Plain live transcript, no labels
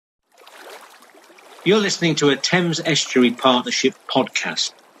You're listening to a Thames Estuary Partnership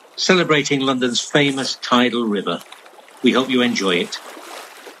podcast, celebrating London's famous tidal river. We hope you enjoy it.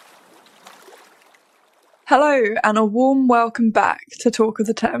 Hello, and a warm welcome back to Talk of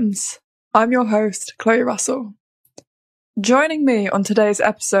the Thames. I'm your host, Chloe Russell. Joining me on today's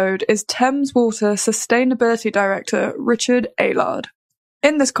episode is Thames Water Sustainability Director Richard Aylard.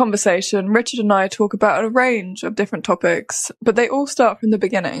 In this conversation, Richard and I talk about a range of different topics, but they all start from the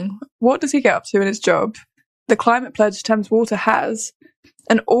beginning. What does he get up to in his job? The climate pledge Thames Water has,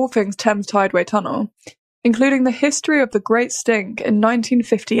 and all things Thames Tideway Tunnel, including the history of the Great Stink in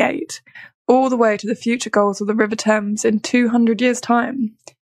 1958, all the way to the future goals of the River Thames in 200 years' time.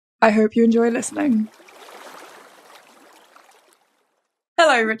 I hope you enjoy listening.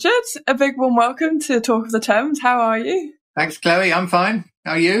 Hello, Richard. A big warm welcome to Talk of the Thames. How are you? Thanks, Chloe. I'm fine.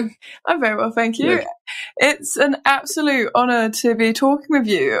 How are you? I'm very well, thank you. Good. It's an absolute honour to be talking with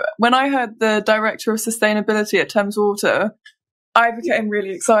you. When I heard the Director of Sustainability at Thames Water, I became really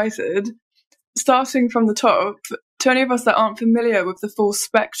excited. Starting from the top, to any of us that aren't familiar with the full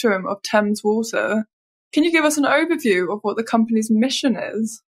spectrum of Thames Water, can you give us an overview of what the company's mission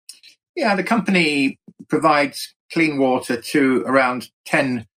is? Yeah, the company provides clean water to around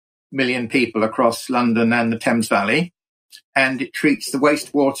 10 million people across London and the Thames Valley, and it treats the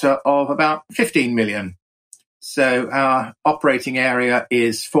wastewater of about 15 million. So our operating area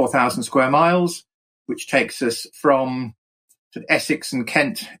is 4,000 square miles, which takes us from Essex and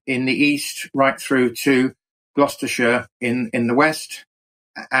Kent in the east right through to Gloucestershire in the west,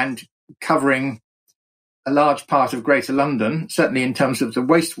 and covering a large part of Greater London, certainly in terms of the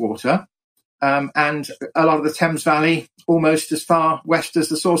wastewater, and a lot of the Thames Valley, almost as far west as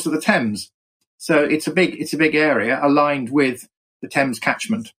the source of the Thames. So it's a big area aligned with the Thames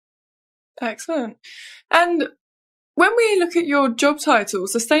catchment. Excellent. And when we look at your job title,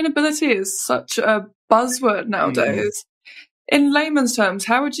 sustainability is such a buzzword nowadays. In layman's terms,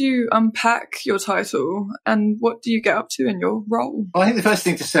 how would you unpack your title and what do you get up to in your role? Well, I think the first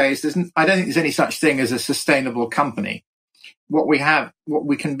thing to say is I don't think there's any such thing as a sustainable company. What we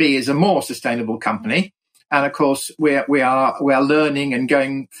can be is a more sustainable company. And of course, we are learning and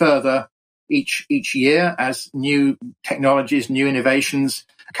going further each year as new technologies, new innovations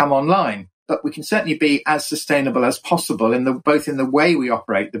come online. But we can certainly be as sustainable as possible both in the way we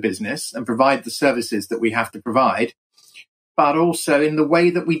operate the business and provide the services that we have to provide, but also in the way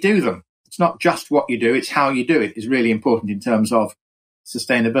that we do them. It's not just what you do, it's how you do it is really important in terms of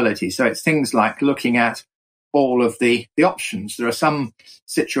sustainability. So it's things like looking at all of the options. There are some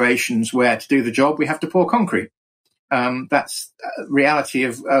situations where to do the job, we have to pour concrete. That's reality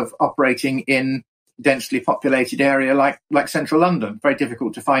of operating in densely populated area like central London. Very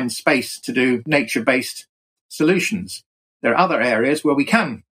difficult to find space to do nature-based solutions. There are other areas where we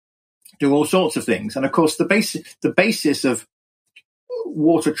can do all sorts of things. And of course, the basis of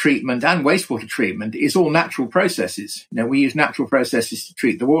water treatment and wastewater treatment is all natural processes. We use natural processes to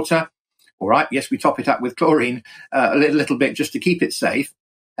treat the water. All right, yes, we top it up with chlorine a little bit just to keep it safe.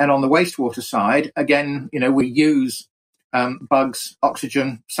 And on the wastewater side, again, we use bugs,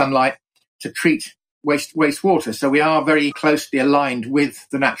 oxygen, sunlight to treat wastewater. So we are very closely aligned with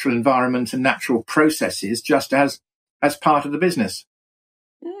the natural environment and natural processes just as part of the business.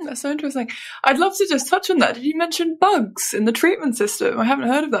 That's so interesting. I'd love to just touch on that. Did you mention bugs in the treatment system? I haven't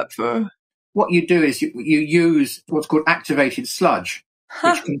heard of that before. What you do is you use what's called activated sludge,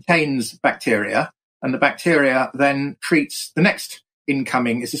 which contains bacteria, and the bacteria then treats the next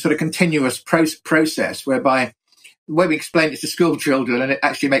incoming. It's a sort of continuous process whereby the way we explain it to school children, and it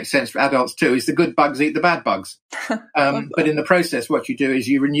actually makes sense for adults too, is the good bugs eat the bad bugs. But in the process, what you do is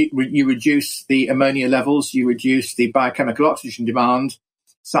you reduce the ammonia levels, you reduce the biochemical oxygen demand,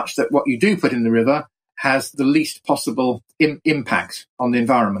 such that what you do put in the river has the least possible impact on the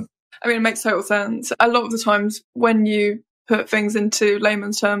environment. I mean, it makes total sense. A lot of the times when you put things into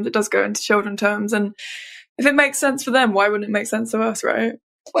layman's terms, it does go into children's terms. And if it makes sense for them, why wouldn't it make sense to us, right?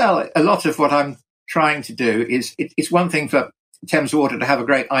 Well, a lot of what I'm trying to do is it's one thing for Thames Water to have a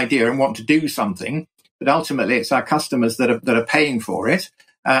great idea and want to do something, but ultimately it's our customers that are paying for it.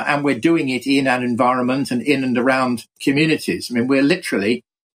 And we're doing it in an environment and in and around communities. I mean, we're literally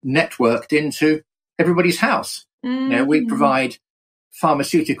networked into everybody's house. Mm-hmm. We provide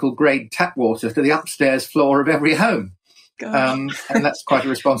pharmaceutical grade tap water to the upstairs floor of every home. And that's quite a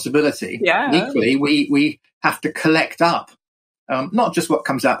responsibility. Yeah. Equally, we have to collect up, not just what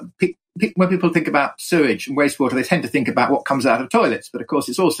comes out. When people think about sewage and wastewater, they tend to think about what comes out of toilets. But of course,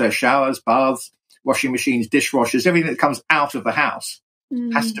 it's also showers, baths, washing machines, dishwashers, everything that comes out of the house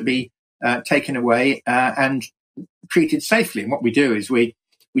has to be taken away and treated safely. And what we do is we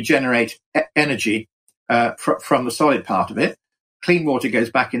generate energy from the solid part of it. Clean water goes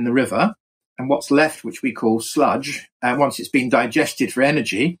back in the river, and what's left, which we call sludge, once it's been digested for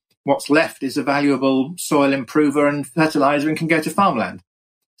energy, what's left is a valuable soil improver and fertilizer and can go to farmland.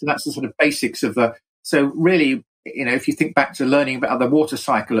 So that's the sort of basics of the... So really, if you think back to learning about the water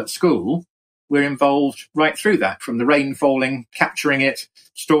cycle at school, we're involved right through that, from the rain falling, capturing it,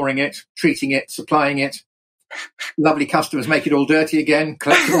 storing it, treating it, supplying it. Lovely customers make it all dirty again,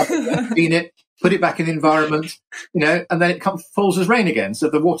 collect it, clean it, put it back in the environment, and then it falls as rain again. So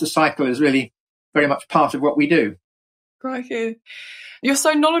the water cycle is really very much part of what we do. Crikey. You're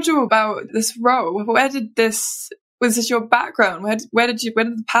so knowledgeable about this role. Was this your background? Where did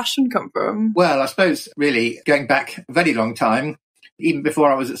the passion come from? Well, I suppose really going back a very long time, even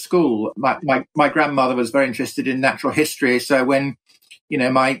before I was at school, my grandmother was very interested in natural history. So when,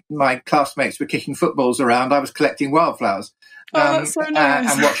 my classmates were kicking footballs around, I was collecting wildflowers. That's so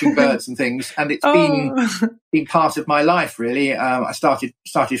nice. And watching birds and things. And it's been part of my life, really. I started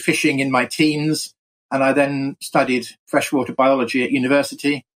fishing in my teens, and I then studied freshwater biology at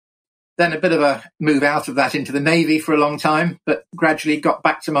university. Then a bit of a move out of that into the Navy for a long time, but gradually got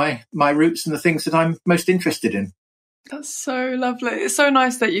back to my roots and the things that I'm most interested in. That's so lovely. It's so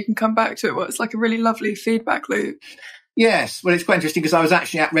nice that you can come back to it. Well, it's like a really lovely feedback loop. Yes. Well, it's quite interesting because I was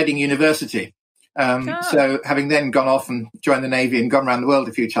actually at Reading University. So having then gone off and joined the Navy and gone around the world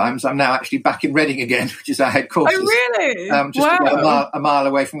a few times, I'm now actually back in Reading again, which is our headquarters. Oh, really? Just about a mile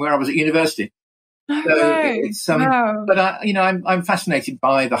away from where I was at university. No so way. It's, But I'm fascinated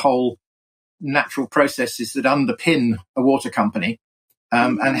by the whole natural processes that underpin a water company,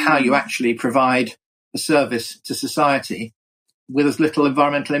 and how you actually provide a service to society with as little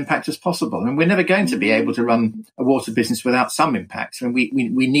environmental impact as possible. And we're never going to be able to run a water business without some impact. And we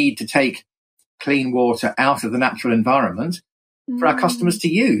need to take clean water out of the natural environment for our customers to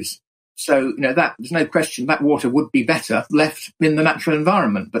use. So, that there's no question that water would be better left in the natural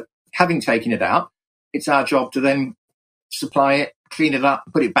environment. But having taken it out, it's our job to then supply it, clean it up,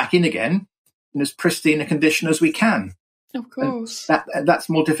 put it back in again in as pristine a condition as we can. Of course. That's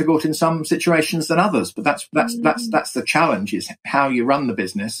more difficult in some situations than others, but that's the challenge, is how you run the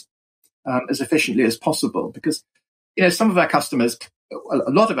business as efficiently as possible. Because some of our customers,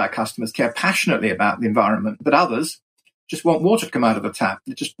 a lot of our customers, care passionately about the environment, but others just want water to come out of the tap.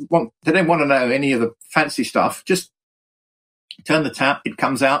 They don't want to know any of the fancy stuff. Just turn the tap, it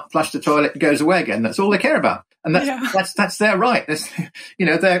comes out, flush the toilet, it goes away again. That's all they care about, and that's their right.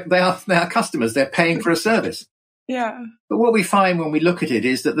 They are customers. They're paying for a service. Yeah. But what we find when we look at it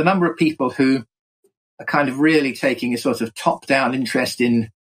is that the number of people who are kind of really taking a sort of top-down interest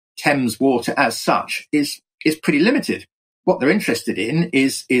in Thames Water as such is pretty limited. What they're interested in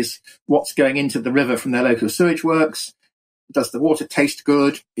is what's going into the river from their local sewage works. Does the water taste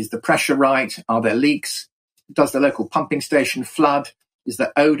good? Is the pressure right? Are there leaks? Does the local pumping station flood? Is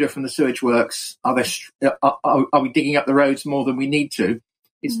there odour from the sewage works? Are we digging up the roads more than we need to?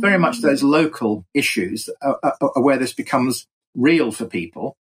 It's very much those local issues are where this becomes real for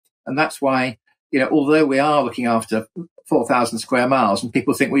people. And that's why, although we are looking after 4,000 square miles and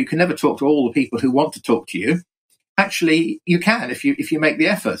people think, well, you can never talk to all the people who want to talk to you. Actually, you can if you make the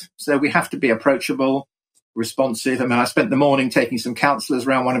effort. So we have to be approachable, responsive. I mean, I spent the morning taking some councillors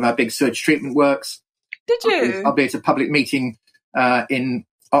around one of our big sewage treatment works. Did you? I'll be at a public meeting in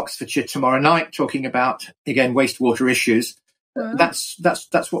Oxfordshire tomorrow night talking about, again, wastewater issues. Wow.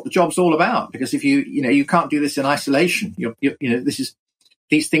 That's what the job's all about. Because if you can't do this in isolation.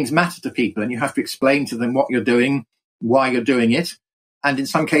 These things matter to people, and you have to explain to them what you're doing, why you're doing it, and in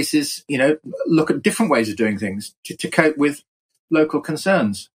some cases, look at different ways of doing things to cope with local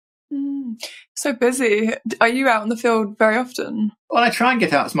concerns. So busy. Are you out in the field very often? Well, I try and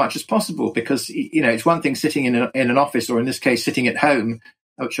get out as much as possible because it's one thing sitting in an office, or in this case, sitting at home,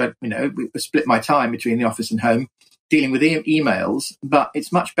 which I split my time between the office and home, dealing with emails. But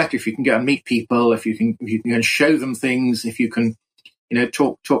it's much better if you can go and meet people, if you can show them things, if you can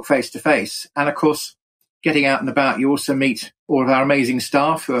talk face to face. And of course, getting out and about, you also meet all of our amazing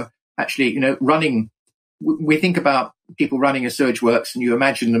staff who are actually running. We think about people running a sewage works, and you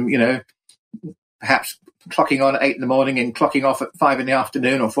imagine them perhaps clocking on at 8 a.m. and clocking off at 5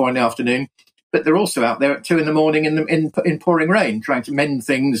 p.m. or 4 p.m. But they're also out there at 2 a.m. in pouring rain, trying to mend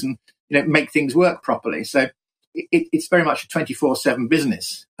things and make things work properly. So it's very much a 24/7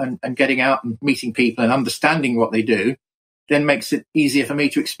 business, and getting out and meeting people and understanding what they do then makes it easier for me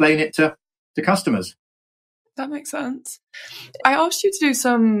to explain it to customers. That makes sense. I asked you to do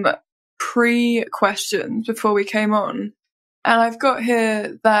some pre-questions before we came on, and I've got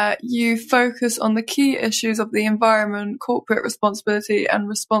here that you focus on the key issues of the environment, corporate responsibility, and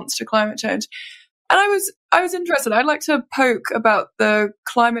response to climate change. And I was interested. I'd like to poke about the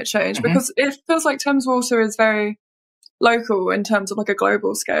climate change because it feels like Thames Water is very local in terms of like a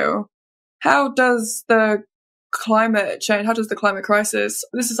global scale. How does the climate change, how does the climate crisis,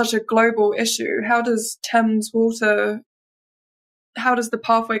 this is such a global issue, how does Thames Water, how does the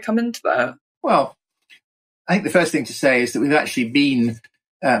pathway come into that? Well, I think the first thing to say is that we've actually been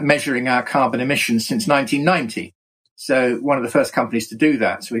measuring our carbon emissions since 1990. So one of the first companies to do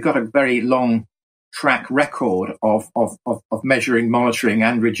that. So we've got a very long track record of measuring, monitoring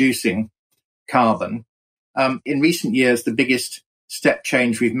and reducing carbon. In recent years, the biggest step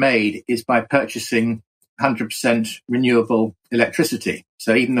change we've made is by purchasing 100% renewable electricity.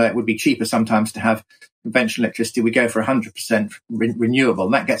 So even though it would be cheaper sometimes to have conventional electricity, we go for 100% renewable,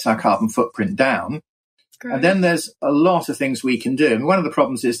 and that gets our carbon footprint down. Great. And then there's a lot of things we can do. And one of the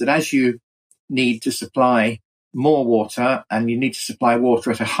problems is that as you need to supply more water and you need to supply water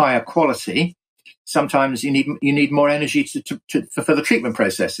at a higher quality, sometimes you need more energy for the treatment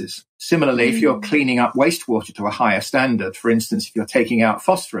processes. Similarly, if you're cleaning up wastewater to a higher standard, for instance, if you're taking out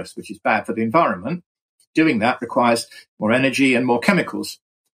phosphorus, which is bad for the environment, doing that requires more energy and more chemicals.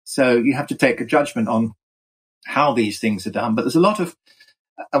 So you have to take a judgment on how these things are done. But there's a lot of,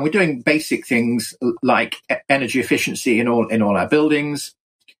 and we're doing basic things like energy efficiency in all our buildings,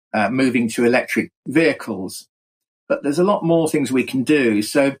 moving to electric vehicles. But there's a lot more things we can do.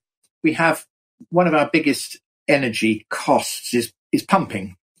 So we have one of our biggest energy costs is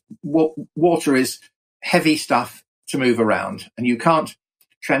pumping. Water is heavy stuff to move around, and you can't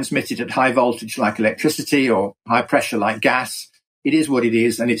transmit it at high voltage like electricity or high pressure like gas. It is what it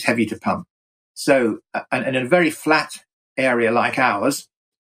is, and it's heavy to pump. So, and in a very flat area like ours,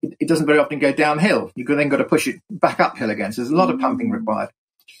 it doesn't very often go downhill. You've then got to push it back uphill again. So there's a lot of pumping required.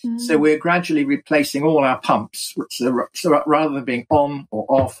 So we're gradually replacing all our pumps. So rather than being on or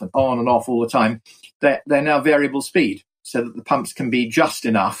off and on and off all the time, they're now variable speed so that the pumps can be just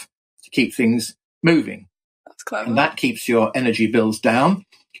enough to keep things moving. That's clever. And that keeps your energy bills down.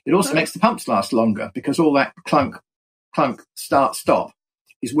 It also makes the pumps last longer because all that clunk, start, stop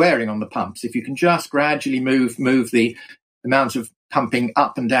is wearing on the pumps. If you can just gradually move the amount of pumping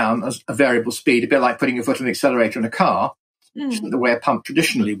up and down as a variable speed, a bit like putting your foot on the accelerator in a car, which isn't the way a pump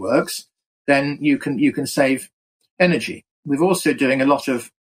traditionally works, then you can save energy. We're also doing a lot of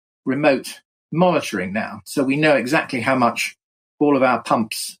remote monitoring now. So we know exactly how much all of our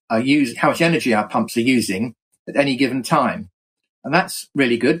pumps are using, how much energy our pumps are using at any given time. And that's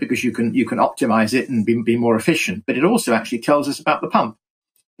really good because you can optimize it and be more efficient. But it also actually tells us about the pump.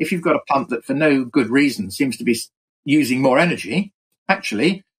 If you've got a pump that for no good reason seems to be using more energy,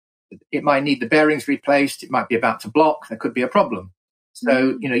 actually, it might need the bearings replaced. It might be about to block. There could be a problem.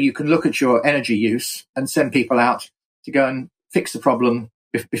 So, you can look at your energy use and send people out to go and fix the problem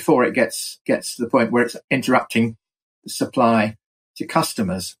before it gets to the point where it's interrupting the supply to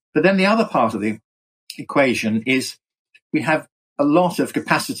customers. But then the other part of the equation is we have a lot of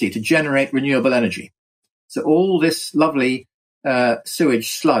capacity to generate renewable energy. So all this lovely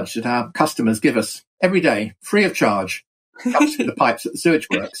sewage sludge that our customers give us every day, free of charge, comes through the pipes at the sewage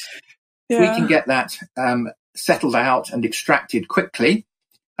works. Yeah. We can get that settled out and extracted quickly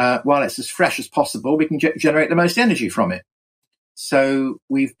while it's as fresh as possible. We can generate the most energy from it. So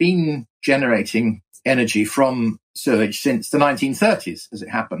we've been generating energy from sewage since the 1930s, as it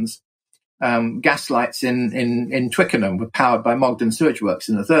happens. Gas lights in Twickenham were powered by Mogden Sewage Works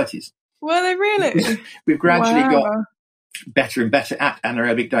in the 30s. Were they really? We've gradually got better and better at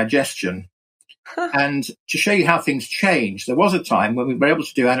anaerobic digestion. And to show you how things change, there was a time when we were able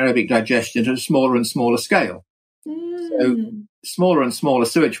to do anaerobic digestion at a smaller and smaller scale. So smaller and smaller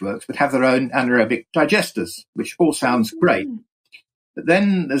sewage works would have their own anaerobic digesters, which all sounds great. But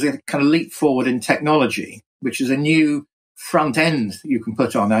then there's a kind of leap forward in technology, which is a new front end that you can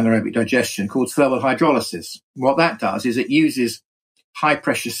put on anaerobic digestion called thermal hydrolysis. What that does is it uses high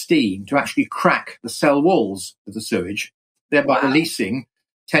pressure steam to actually crack the cell walls of the sewage, thereby releasing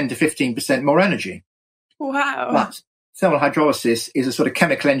 10 to 15% more energy. Wow. But thermal hydrolysis is a sort of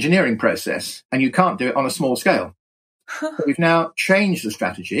chemical engineering process, and you can't do it on a small scale. So we've now changed the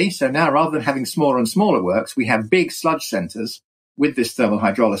strategy. So now rather than having smaller and smaller works, we have big sludge centres with this thermal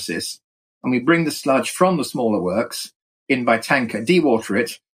hydrolysis, and we bring the sludge from the smaller works in by tanker, dewater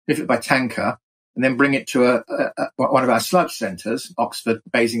it, lift it by tanker, and then bring it to one of our sludge centres, Oxford,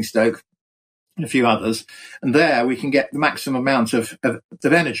 Basingstoke, and a few others. And there we can get the maximum amount of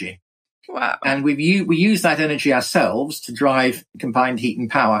energy. Wow. And we use that energy ourselves to drive combined heat and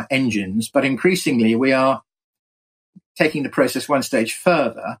power engines. But increasingly, we are taking the process one stage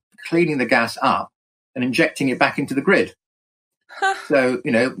further, cleaning the gas up and injecting it back into the grid. So,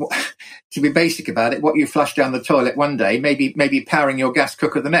 to be basic about it, what you flush down the toilet one day, maybe powering your gas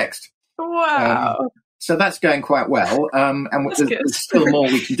cooker the next. Wow. So that's going quite well. And there's still more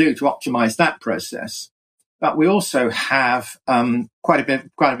we can do to optimize that process. But we also have quite a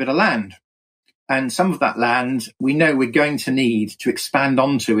bit of land. And some of that land we know we're going to need to expand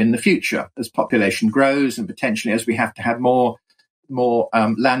onto in the future as population grows and potentially as we have to have more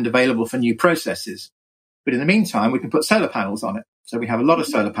land available for new processes. But in the meantime, we can put solar panels on it. So we have a lot of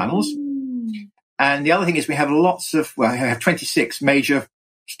solar panels. And the other thing is we have we have 26 major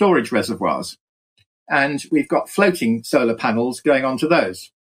storage reservoirs. And we've got floating solar panels going onto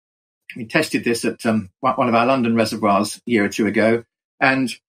those. We tested this at one of our London reservoirs a year or two ago. And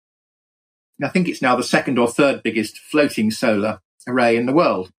I think it's now the second or third biggest floating solar array in the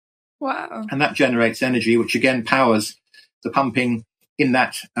world. Wow. And that generates energy, which again powers the pumping in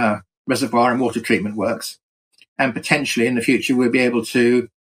that reservoir and water treatment works. And potentially in the future, we'll be able to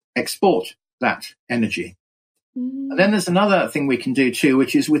export that energy. And then there's another thing we can do too,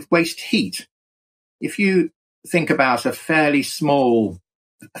 which is with waste heat. If you think about a fairly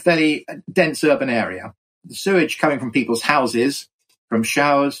dense urban area, the sewage coming from people's houses, from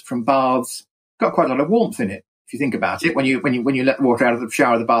showers, from baths, got quite a lot of warmth in it. If you think about it, when you let the water out of the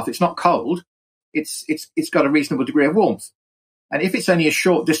shower or the bath, it's not cold. It's got a reasonable degree of warmth. And if it's only a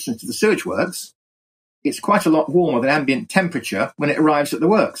short distance to the sewage works, it's quite a lot warmer than ambient temperature when it arrives at the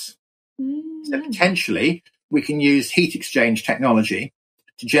works. So potentially we can use heat exchange technology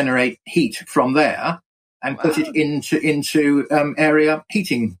to generate heat from there and put it into area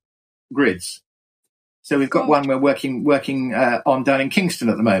heating grids. So we've got one we're working on down in Kingston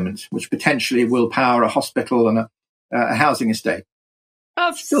at the moment, which potentially will power a hospital and a housing estate.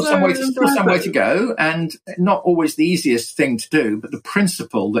 Still some way to go, and not always the easiest thing to do, but the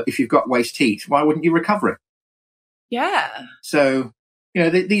principle that if you've got waste heat, why wouldn't you recover it? Yeah. So,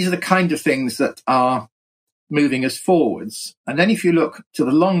 these are the kind of things that are moving us forwards. And then if you look to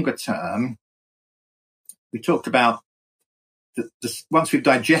the longer term, we talked about once we've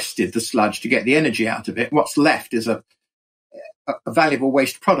digested the sludge to get the energy out of it, what's left is a valuable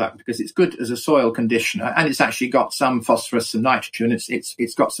waste product because it's good as a soil conditioner and it's actually got some phosphorus and nitrogen.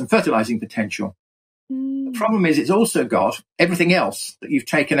 It's got some fertilizing potential. The problem is it's also got everything else that you've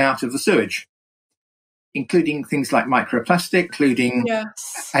taken out of the sewage, including things like microplastic, including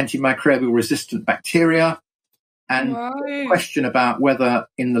antimicrobial resistant bacteria, and the question about whether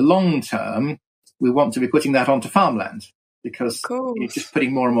in the long term we want to be putting that onto farmland. Because you're just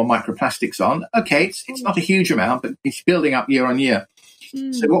putting more and more microplastics on. Okay, it's not a huge amount, but it's building up year on year.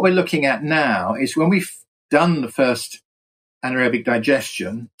 So what we're looking at now is when we've done the first anaerobic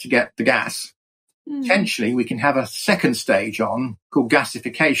digestion to get the gas, potentially we can have a second stage on called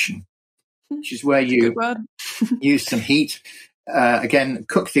gasification, which is where you use some heat, again,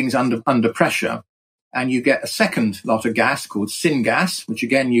 cook things under pressure, and you get a second lot of gas called syngas, which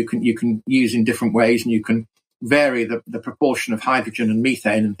again you can use in different ways, and you can vary the proportion of hydrogen and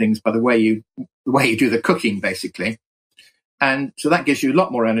methane and things by the way you do the cooking, basically. And so that gives you a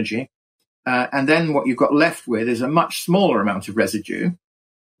lot more energy. And then what you've got left with is a much smaller amount of residue,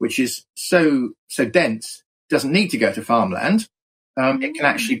 which is so dense, doesn't need to go to farmland. It can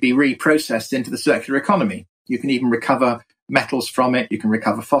actually be reprocessed into the circular economy. You can even recover metals from it. You can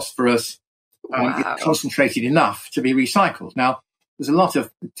recover phosphorus. It's concentrated enough to be recycled. Now, there's a lot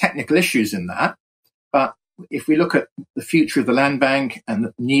of technical issues in that, but if we look at the future of the land bank and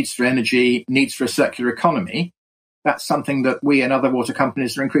the needs for energy, needs for a circular economy, that's something that we and other water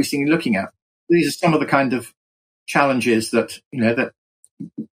companies are increasingly looking at. These are some of the kind of challenges that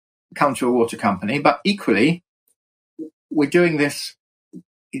come to a water company, but equally, we're doing this.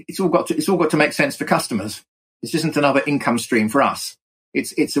 It's all got to make sense for customers. This isn't another income stream for us.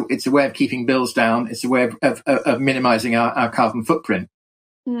 It's a way of keeping bills down. It's a way of minimizing our carbon footprint.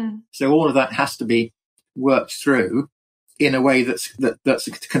 So all of that has to be worked through in a way that's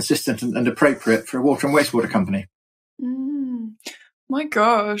consistent and appropriate for a water and wastewater company. My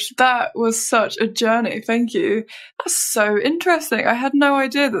gosh, that was such a journey. Thank you. That's so interesting. I had no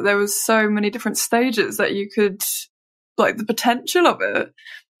idea that there was so many different stages that you could, like, the potential of it.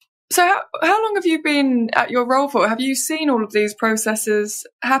 So how long have you been at your role for? Have you seen all of these processes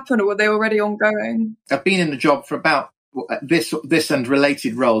happen, or were they already ongoing? I've been in the job for about this and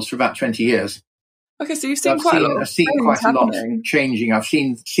related roles for about 20 years. Okay, so you've seen quite a lot. I've seen quite a lot changing. I've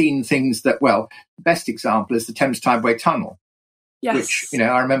seen things that, the best example is the Thames Tideway Tunnel. Yes. Which,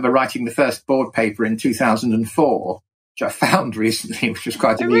 I remember writing the first board paper in 2004, which I found recently, which was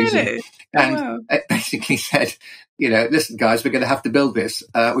quite amusing. Really? And it basically said, listen, guys, we're going to have to build this.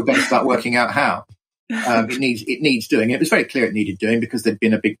 We better start working out how. It needs doing. It was very clear it needed doing because there'd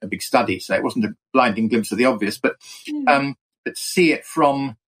been a big study, so it wasn't a blinding glimpse of the obvious. But to see it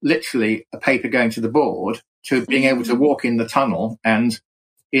from literally a paper going to the board to being able to walk in the tunnel and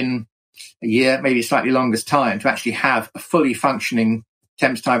in a year, maybe slightly longer's time, to actually have a fully functioning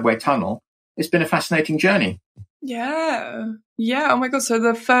Thames Tideway Tunnel, it's been a fascinating journey. Yeah. Oh my God. So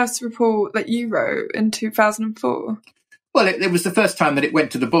the first report that you wrote in 2004? Well, it was the first time that it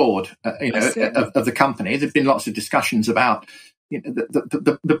went to the board, of the company. There'd been lots of discussions about,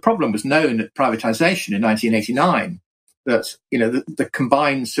 the problem was known at privatisation in 1989, that, the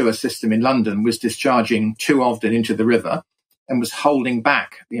combined sewer system in London was discharging too often into the river and was holding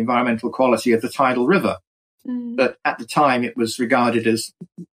back the environmental quality of the tidal river. But at the time, it was regarded as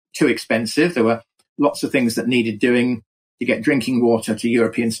too expensive. There were lots of things that needed doing to get drinking water to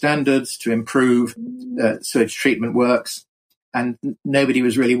European standards, to improve sewage treatment works. And nobody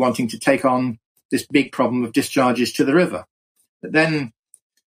was really wanting to take on this big problem of discharges to the river. But then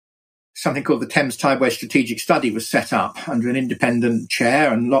something called the Thames Tideway Strategic Study was set up under an independent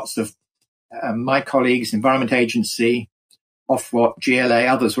chair, and lots of my colleagues, Environment Agency, Ofwat, GLA,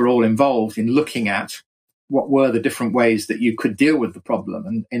 others were all involved in looking at what were the different ways that you could deal with the problem.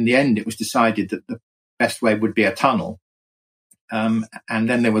 And in the end, it was decided that the best way would be a tunnel. And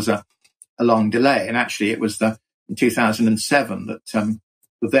then there was a long delay. And actually, it was in 2007 that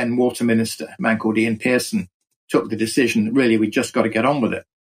the then water minister, a man called Ian Pearson, took the decision that really we just got to get on with it.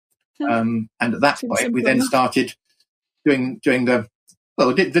 And at that point, we then started doing the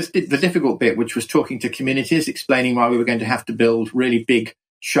difficult bit, which was talking to communities, explaining why we were going to have to build really big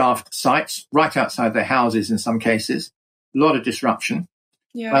shaft sites right outside their houses in some cases, a lot of disruption,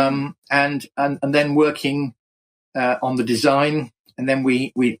 and then working on the design. And then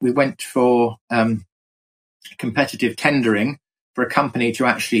we went for competitive tendering for a company to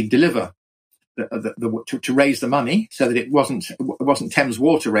actually deliver to raise the money, so that it wasn't Thames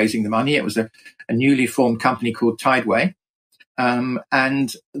Water raising the money. It was a newly formed company called Tideway,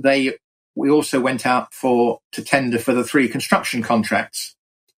 and we also went out to tender for the 3 construction contracts.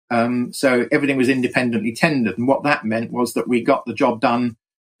 So everything was independently tendered, and what that meant was that we got the job done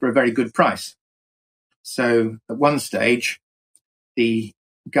for a very good price. So at one stage, the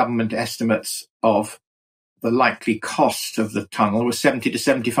government estimates of the likely cost of the tunnel was £70 to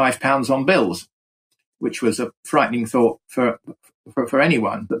 £75 on bills, which was a frightening thought for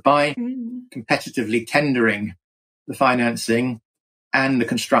anyone. But by competitively tendering the financing and the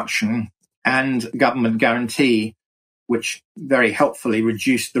construction and government guarantee, which very helpfully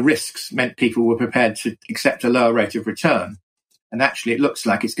reduced the risks, meant people were prepared to accept a lower rate of return. And actually, it looks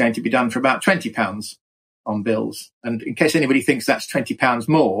like it's going to be done for about £20 on bills. And in case anybody thinks that's £20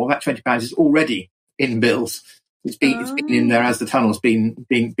 more, that £20 is already in bills. It's been in there as the tunnel's been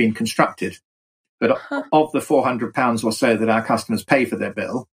constructed. But of the £400 or so that our customers pay for their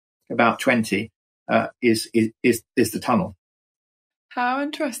bill, about 20 is the tunnel. How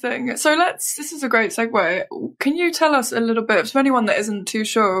interesting. So this is a great segue. Can you tell us a little bit, for anyone that isn't too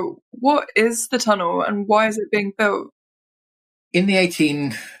sure, what is the tunnel and why is it being built? In the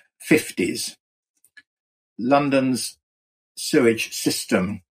 1850s, London's sewage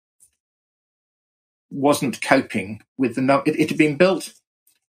system wasn't coping with it had been built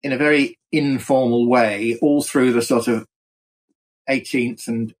in a very informal way all through the sort of 18th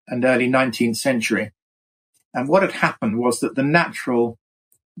and early 19th century. And what had happened was that the natural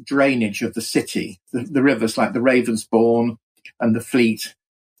drainage of the city, the rivers like the Ravensbourne and the Fleet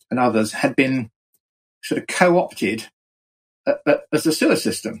and others, had been sort of co-opted as a sewer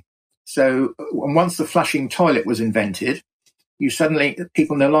system. So once the flushing toilet was invented,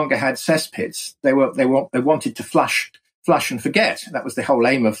 people no longer had cesspits. They wanted to flush and forget. That was the whole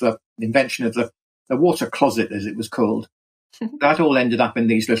aim of the invention of the water closet, as it was called. That all ended up in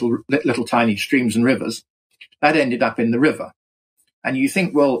these little tiny streams and rivers. That ended up in the river. And you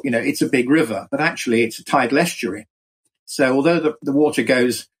think, well, it's a big river, but actually it's a tidal estuary. So although the water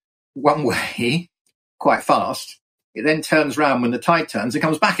goes one way quite fast, it then turns round when the tide turns and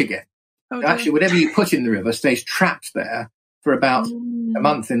comes back again. Okay. So actually, whatever you put in the river stays trapped there for about a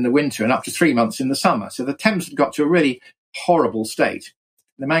month in the winter and up to 3 months in the summer. So the Thames had got to a really horrible state.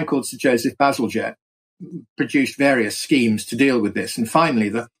 The man called Sir Joseph Bazalgette produced various schemes to deal with this. And finally,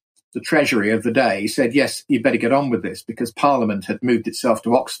 the Treasury of the day said, yes, you better get on with this, because Parliament had moved itself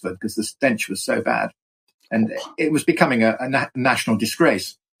to Oxford because the stench was so bad. And it was becoming a national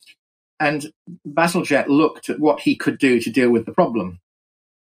disgrace. And Bazalgette looked at what he could do to deal with the problem.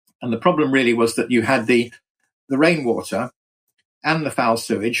 And the problem really was that you had the rainwater and the foul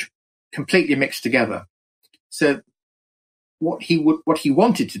sewage completely mixed together. So what he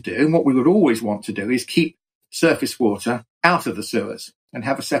wanted to do, and what we would always want to do, is keep surface water out of the sewers and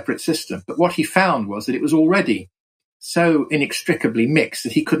have a separate system. But what he found was that it was already so inextricably mixed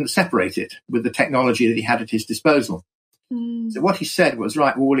that he couldn't separate it with the technology that he had at his disposal. So what he said was,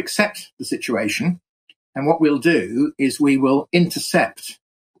 right, we'll accept the situation, and what we'll do is we will intercept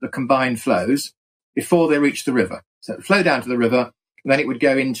the combined flows before they reach the river. So it would flow down to the river, and then it would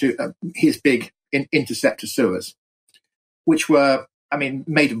go into his big interceptor sewers, which were,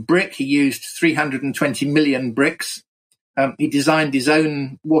 made of brick. He used 320 million bricks. He designed his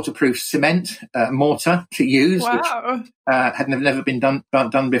own waterproof cement mortar to use, which had never been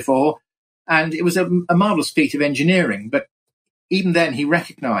done before. And it was a marvellous feat of engineering. But even then, he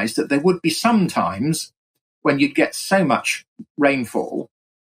recognised that there would be some times when you'd get so much rainfall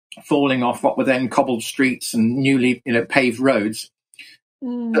falling off what were then cobbled streets and newly paved roads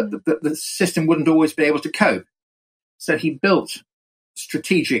that the system wouldn't always be able to cope. So he built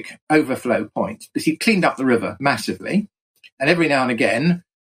strategic overflow points, because he cleaned up the river massively. And every now and again,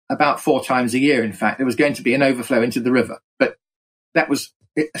 about 4 times a year, in fact, there was going to be an overflow into the river. But that was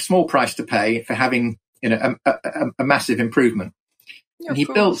a small price to pay for having a massive improvement. Yeah, and he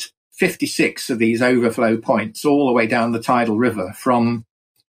built 56 of these overflow points all the way down the tidal river, from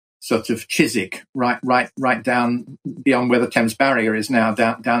sort of Chiswick right down beyond where the Thames barrier is now,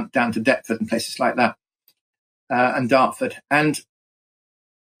 down to Deptford and places like that, and Dartford. And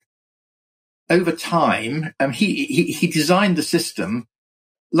over time, he designed the system.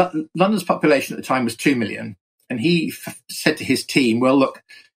 London's population at the time was 2 million. And he said to his team, well, look,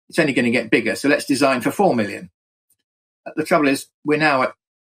 it's only going to get bigger, so let's design for 4 million. The trouble is, we're now at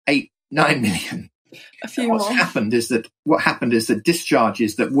 8-9 million. What happened is that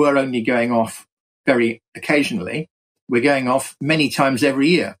discharges that were only going off very occasionally were going off many times every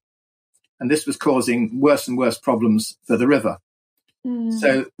year. And this was causing worse and worse problems for the river.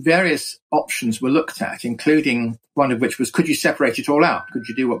 So various options were looked at, including one of which was, could you separate it all out? Could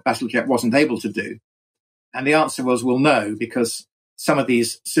you do what Bazalgette wasn't able to do? And the answer was, well, no, because some of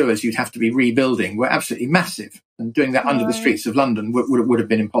these sewers you'd have to be rebuilding were absolutely massive, and doing that under the streets of London would have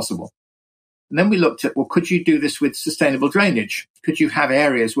been impossible. And then we looked at, well, could you do this with sustainable drainage? Could you have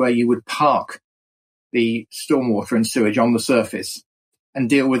areas where you would park the stormwater and sewage on the surface and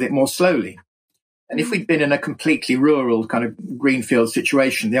deal with it more slowly? And if we'd been in a completely rural kind of greenfield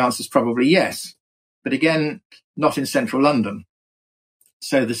situation, the answer is probably yes. But again, not in central London.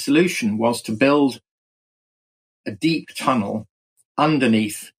 So the solution was to build a deep tunnel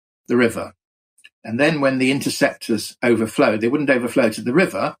underneath the river. And then when the interceptors overflowed, they wouldn't overflow to the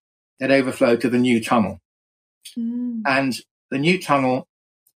river, they'd overflow to the new tunnel. And the new tunnel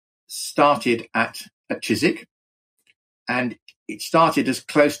started at Chiswick, and it started as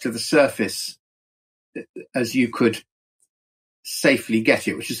close to the surface as you could safely get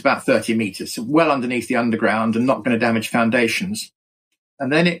it, which is about 30 metres, so well underneath the underground and not going to damage foundations.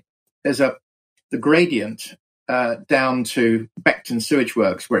 And then there's the gradient down to Beckton Sewage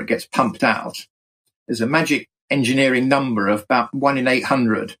Works, where it gets pumped out. There's a magic engineering number of about 1 in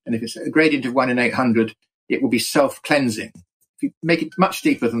 800. And if it's a gradient of 1 in 800, it will be self-cleansing. If you make it much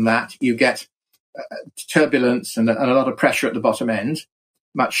deeper than that, you get turbulence and a lot of pressure at the bottom end.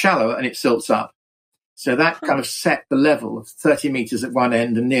 Much shallower, and it silts up. So that kind of set the level of 30 metres at one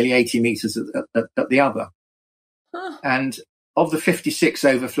end and nearly 80 metres at the other. And of the 56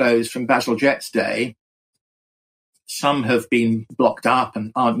 overflows from Bazalgette's day, some have been blocked up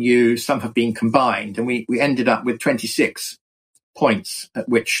and aren't used, some have been combined, and we ended up with 26 points at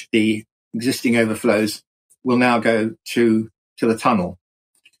which the existing overflows will now go to the tunnel.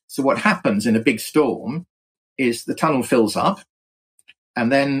 So what happens in a big storm is the tunnel fills up,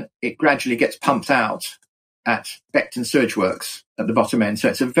 and then it gradually gets pumped out at Beckton Sewage Works at the bottom end. So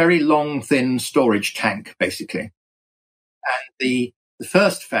it's a very long, thin storage tank, basically. And the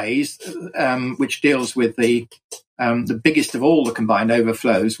first phase, which deals with the biggest of all the combined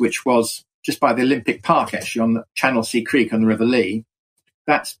overflows, which was just by the Olympic Park, actually, on the Channelsea Creek on the River Lee,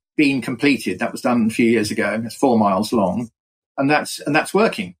 that's been completed. That was done a few years ago. It's 4 miles long, and that's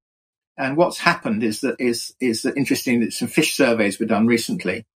working. And what's happened is that interesting that some fish surveys were done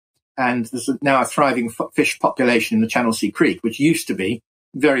recently, and there's now a thriving fish population in the Channelsea Creek, which used to be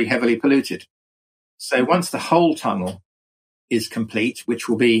very heavily polluted. So once the whole tunnel is complete, which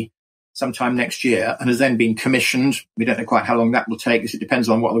will be sometime next year, and has then been commissioned, we don't know quite how long that will take, because it depends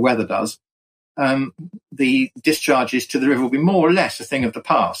on what the weather does, the discharges to the river will be more or less a thing of the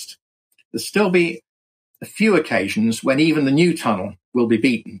past. There'll still be a few occasions when even the new tunnel will be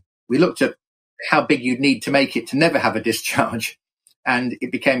beaten. We looked at how big you'd need to make it to never have a discharge, and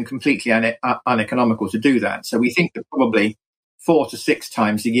it became completely uneconomical to do that. So we think that probably 4 to 6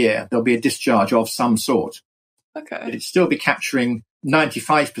 times a year, there'll be a discharge of some sort. Okay. But it'd still be capturing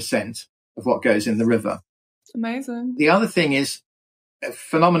 95% of what goes in the river. Amazing. The other thing is a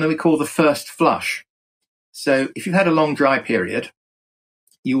phenomenon we call the first flush. So if you've had a long dry period,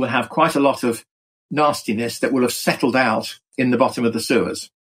 you will have quite a lot of nastiness that will have settled out in the bottom of the sewers.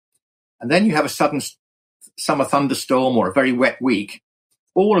 And then you have a sudden summer thunderstorm or a very wet week.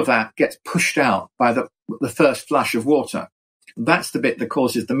 All of that gets pushed out by the first flush of water. That's the bit that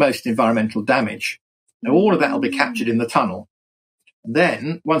causes the most environmental damage. Now, all of that will be captured in the tunnel. And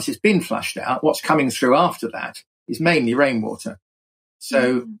then, once it's been flushed out, what's coming through after that is mainly rainwater.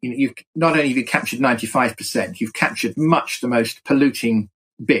 So you've not only have you captured 95%, you've captured much the most polluting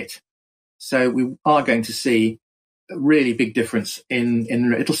bit. So we are going to see a really big difference in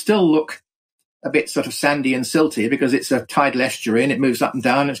it'll still look a bit sort of sandy and silty because it's a tidal estuary and it moves up and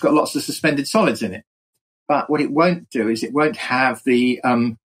down and it's got lots of suspended solids in it. But what it won't do is it won't have the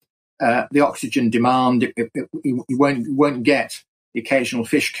oxygen demand. You won't get the occasional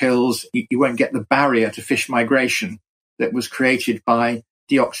fish kills. You won't get the barrier to fish migration that was created by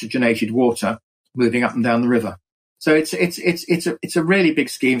deoxygenated water moving up and down the river. So it's a really big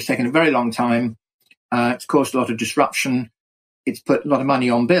scheme. It's taken a very long time. It's caused a lot of disruption. It's put a lot of money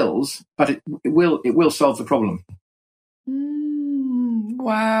on bills, but it will solve the problem.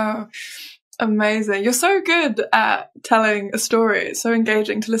 Wow. Amazing. You're so good at telling a story. It's so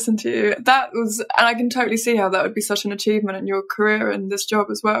engaging to listen to you. And I can totally see how that would be such an achievement in your career and this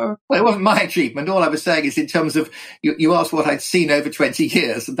job as well. Well, it wasn't my achievement. All I was saying is in terms of, you asked what I'd seen over 20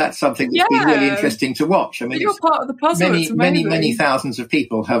 years, and that's something that's been really interesting to watch. I mean, you're part of the puzzle. Many thousands of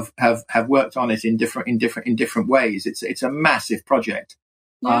people have worked on it in different ways. It's a massive project.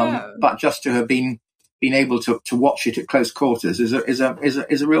 Yeah. But just to have been able to watch it at close quarters is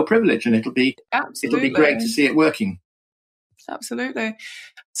a real privilege, and it'll be great to see it working. Absolutely.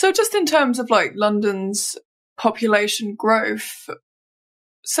 So just in terms of like London's population growth,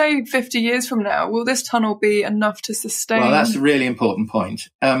 say 50 years from now, will this tunnel be enough to sustain? Well, that's a really important point.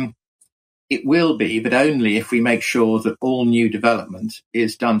 It will be, but only if we make sure that all new development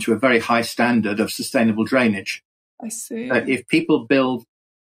is done to a very high standard of sustainable drainage. I see. So if people build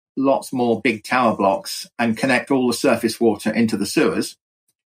lots more big tower blocks and connect all the surface water into the sewers,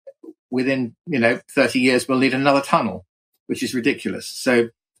 within 30 years we'll need another tunnel, which is ridiculous. So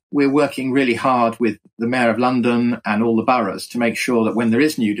we're working really hard with the Mayor of London and all the boroughs to make sure that when there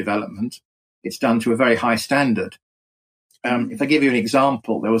is new development, it's done to a very high standard. If I give you an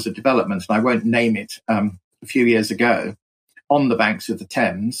example, there was a development, and I won't name it, a few years ago on the banks of the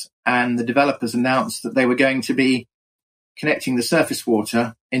Thames, and the developers announced that they were going to be connecting the surface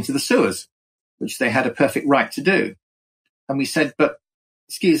water into the sewers, which they had a perfect right to do. And we said, but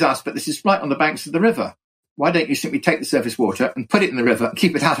excuse us, but this is right on the banks of the river. Why don't you simply take the surface water and put it in the river and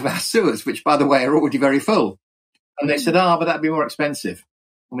keep it out of our sewers, which, by the way, are already very full? And they said, but that'd be more expensive.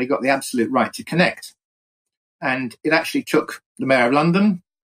 And we got the absolute right to connect. And it actually took the Mayor of London,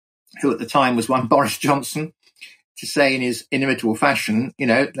 who at the time was one Boris Johnson, to say in his inimitable fashion,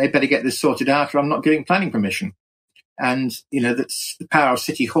 they better get this sorted out or I'm not giving planning permission. And, that the power of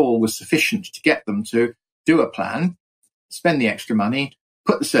City Hall was sufficient to get them to do a plan, spend the extra money,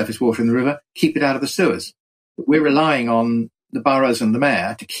 put the surface water in the river, keep it out of the sewers. But we're relying on the boroughs and the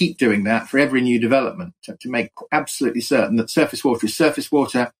mayor to keep doing that for every new development, to make absolutely certain that surface water is surface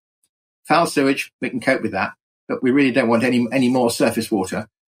water. Foul sewage, we can cope with that, but we really don't want any more surface water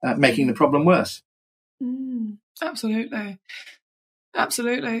making the problem worse. Absolutely.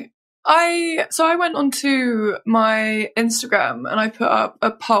 I went onto my Instagram and I put up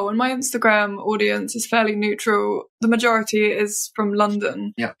a poll, and my Instagram audience is fairly neutral. The majority is from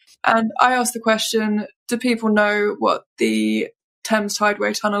London. Yeah. And I asked the question, do people know what the Thames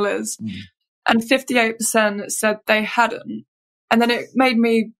Tideway Tunnel is? And 58% said they hadn't. And then it made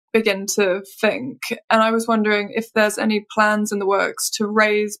me begin to think. And I was wondering if there's any plans in the works to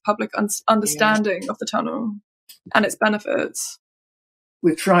raise public understanding of the tunnel and its benefits.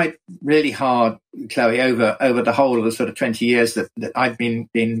 We've tried really hard, Chloe, over the whole of the sort of 20 years that I've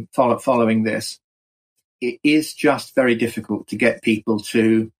been following this. It is just very difficult to get people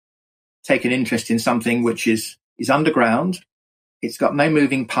to take an interest in something which is underground. It's got no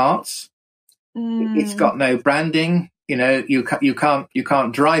moving parts. It's got no branding. You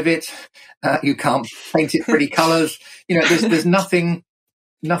can't drive it. You can't paint it pretty colours. There's nothing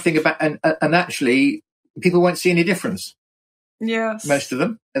about, and actually people won't see any difference. Yes. Most of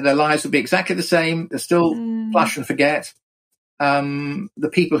them. Their lives will be exactly the same. They're still flush and forget.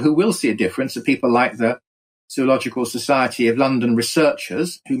 The people who will see a difference are people like the Zoological Society of London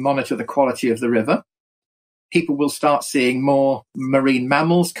researchers who monitor the quality of the river, people will start seeing more marine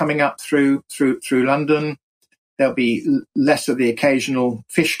mammals coming up through London. There'll be less of the occasional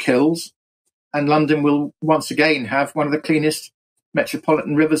fish kills, and London will once again have one of the cleanest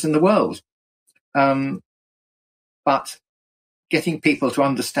metropolitan rivers in the world. But getting people to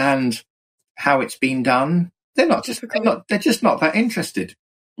understand how it's been done, they're just not that interested.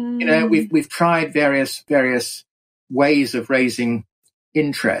 You know, we've tried various ways of raising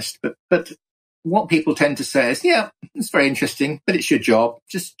interest, but what people tend to say is, yeah, it's very interesting, but it's your job.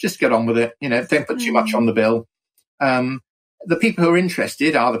 Just get on with it. You know, don't put too much on the bill. The people who are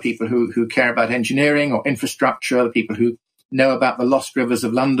interested are the people who care about engineering or infrastructure, the people who know about the lost rivers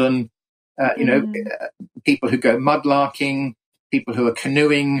of London, you know, people who go mudlarking, people who are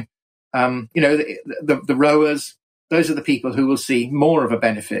canoeing, you know, the rowers. Those are the people who will see more of a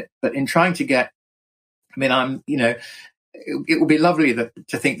benefit. But in trying to get, I mean, you know, it would be lovely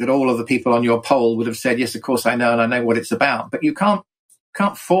to think that all of the people on your poll would have said, yes, of course I know, and I know what it's about. But you can't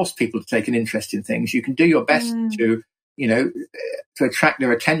force people to take an interest in things. You can do your best to, you know, to attract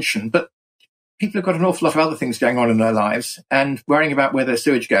their attention. But people have got an awful lot of other things going on in their lives, and worrying about where their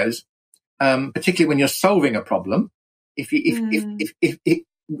sewage goes, particularly when you're solving a problem. If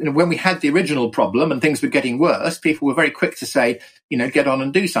you know, when we had the original problem and things were getting worse, people were very quick to say, you know, get on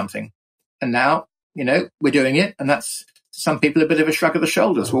and do something. And now, you know, we're doing it, and that's some people a bit of a shrug of the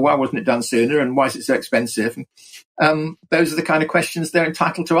shoulders. Well, why wasn't it done sooner, and why is it so expensive? And, those are the kind of questions they're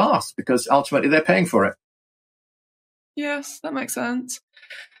entitled to ask, because ultimately they're paying for it. Yes, that makes sense.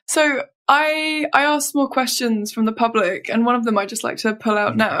 So I asked more questions from the public, and one of them I just like to pull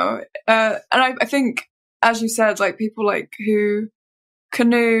out now. And I think, as you said, like people like who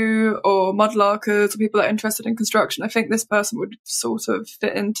canoe or mudlarkers or people that are interested in construction, I think this person would sort of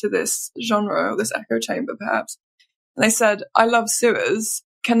fit into this genre or this echo chamber, perhaps. And they said, I love sewers.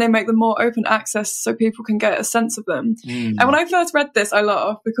 Can they make them more open access so people can get a sense of them? And when I first read this, I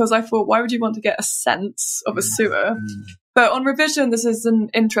laughed because I thought, why would you want to get a sense of a sewer? But on revision, this is an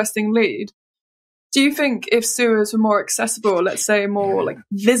interesting lead. Do you think if sewers were more accessible, let's say more like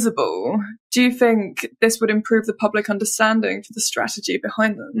visible, do you think this would improve the public understanding for the strategy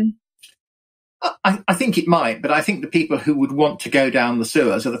behind them? I think it might, but I think the people who would want to go down the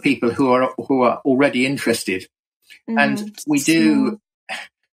sewers are the people who are already interested. And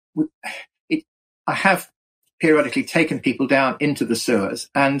I have periodically taken people down into the sewers,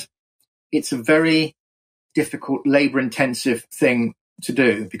 and it's a very difficult, labour-intensive thing to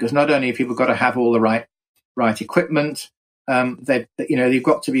do, because not only have people got to have all the right equipment, you've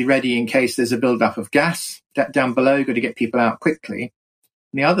got to be ready in case there's a build-up of gas down below. You've got to get people out quickly.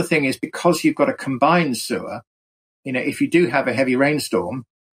 And the other thing is, because you've got a combined sewer, you know, if you do have a heavy rainstorm,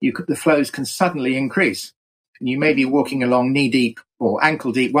 the flows can suddenly increase. And you may be walking along knee deep or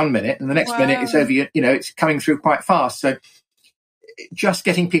ankle deep 1 minute, and the next minute it's over. You know, it's coming through quite fast. So just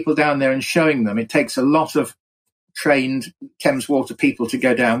getting people down there and showing them, it takes a lot of trained Thames Water people to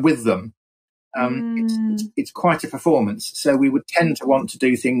go down with them. It's quite a performance. So we would tend to want to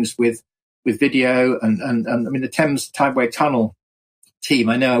do things with video, and I mean the Thames Tideway Tunnel team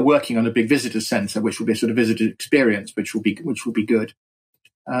I know are working on a big visitor centre, which will be a sort of visitor experience, which will be good.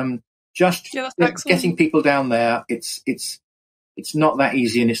 Getting people down there, it's not that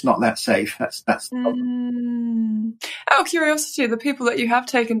easy, and it's not that safe. That's the problem. Out of curiosity, the people that you have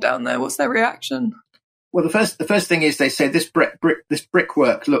taken down there, what's their reaction? Well, the first thing is they say, this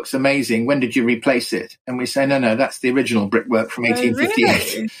brickwork looks amazing. When did you replace it? And we say, no, that's the original brickwork from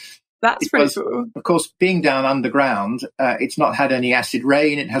 1858. Really? That's pretty cool. Of course, being down underground, it's not had any acid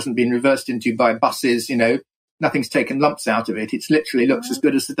rain. It hasn't been reversed into by buses. You know, nothing's taken lumps out of it. It literally looks as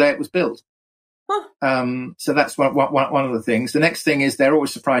good as the day it was built. So that's one of the things. The next thing is they're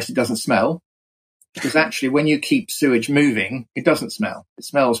always surprised it doesn't smell, because actually when you keep sewage moving, it doesn't smell. It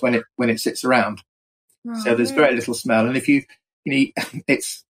smells when it sits around. Right. So there's very little smell. And if you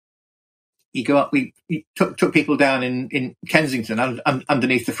go up, we took people down in Kensington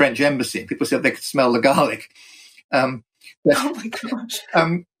underneath the French embassy. People said they could smell the garlic. Oh my gosh.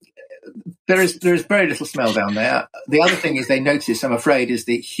 There is very little smell down there. The other thing is they notice, I'm afraid, is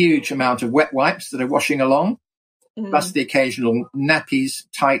the huge amount of wet wipes that are washing along, plus the occasional nappies,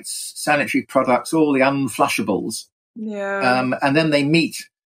 tights, sanitary products, all the unflushables. Yeah. And then they meet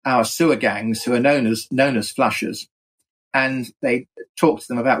our sewer gangs, who are known as flushers, and they talk to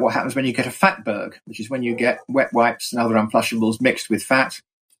them about what happens when you get a fatberg, which is when you get wet wipes and other unflushables mixed with fat.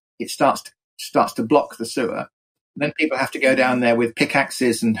 It starts to block the sewer. And then people have to go down there with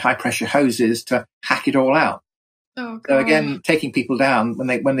pickaxes and high pressure hoses to hack it all out. Oh, God. So again, taking people down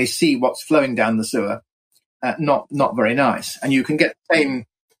when they see what's flowing down the sewer, not very nice. And you can get the same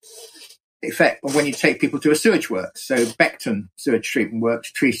effect when you take people to a sewage works. So Beckton Sewage Treatment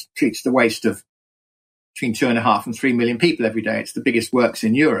Works treats the waste of between 2.5 and 3 million people every day. It's the biggest works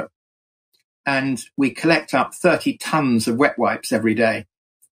in Europe. And we collect up 30 tons of wet wipes every day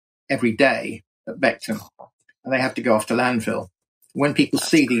at Beckton. And they have to go off to landfill. When people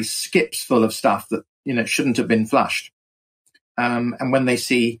see these skips full of stuff that, shouldn't have been flushed, and when they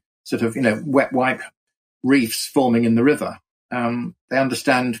see sort of, wet wipe reefs forming in the river, they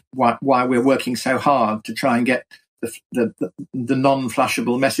understand why we're working so hard to try and get the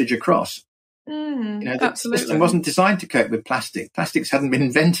non-flushable message across. The system wasn't designed to cope with plastic. Plastics hadn't been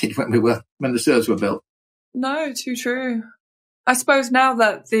invented when the sewers were built. No, too true. I suppose now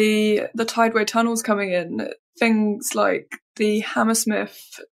that the Tideway Tunnel's coming in, things like the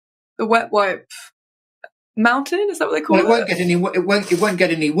Hammersmith, the wet wipe mountain, is that what they call it? It won't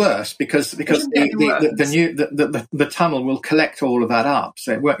get any worse because the tunnel will collect all of that up,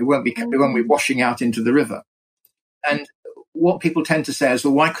 so it won't be washing out into the river. And what people tend to say is,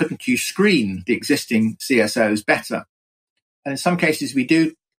 well, why couldn't you screen the existing CSOs better? And in some cases, we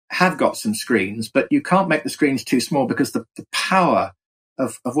have got some screens, but you can't make the screens too small because the power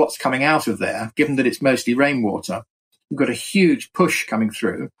of what's coming out of there, given that it's mostly rainwater, you've got a huge push coming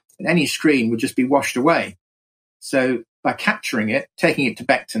through, and any screen would just be washed away. So by capturing it, taking it to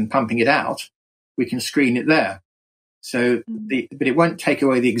Beckton, pumping it out, we can screen it there. So, but it won't take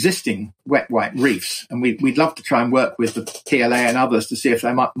away the existing wet wipe reefs. And we'd love to try and work with the TLA and others to see if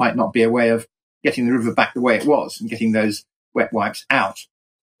there might not be a way of getting the river back the way it was and getting those wet wipes out.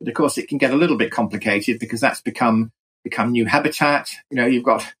 But of course, it can get a little bit complicated because that's become new habitat. You've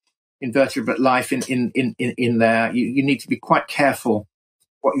got invertebrate life in there. You need to be quite careful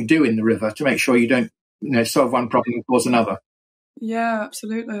what you do in the river to make sure you don't, solve one problem and cause another. Yeah,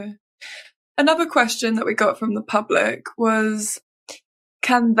 absolutely. Another question that we got from the public was,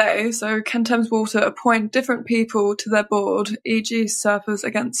 can Thames Water appoint different people to their board, e.g. Surfers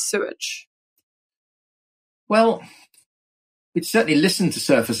Against Sewage? Well, we'd certainly listen to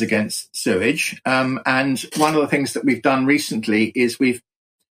Surfers Against Sewage. And one of the things that we've done recently is we've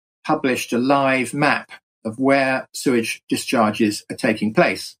published a live map of where sewage discharges are taking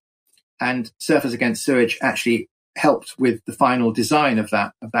place. And Surfers Against Sewage actually helped with the final design of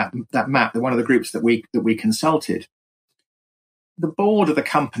that map. They're one of the groups that we consulted. The board of the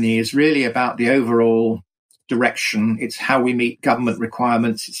company is really about the overall direction. It's how we meet government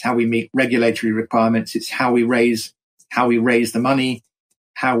requirements. It's how we meet regulatory requirements. It's how we raise the money,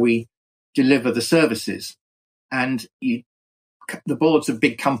 how we deliver the services. And the boards of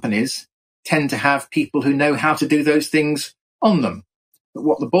big companies tend to have people who know how to do those things on them. But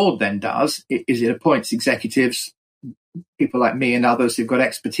what the board then does is it appoints executives, people like me and others who've got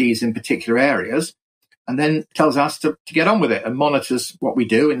expertise in particular areas, and then tells us to get on with it and monitors what we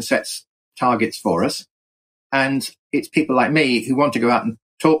do and sets targets for us. And it's people like me who want to go out and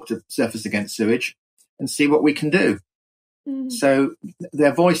talk to Surfers Against Sewage and see what we can do. So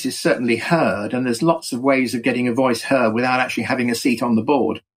their voice is certainly heard, and there's lots of ways of getting a voice heard without actually having a seat on the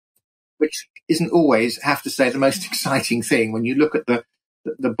board, which isn't always, I have to say, the most exciting thing. When you look at the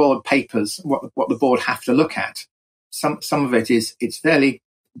board papers, what the board have to look at, some of it's fairly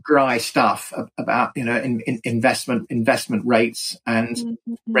dry stuff about in investment rates and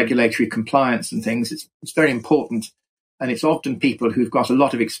regulatory compliance and things. It's very important, and it's often people who've got a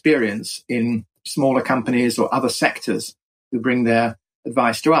lot of experience in smaller companies or other sectors who bring their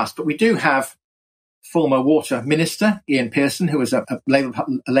advice to us. But we do have former water minister Ian Pearson, who was a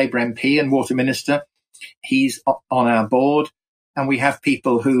Labour MP and water minister. He's on our board, and we have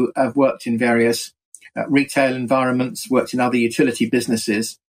people who have worked in various retail environments, worked in other utility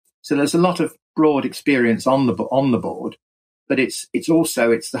businesses. So there's a lot of broad experience on the board, but it's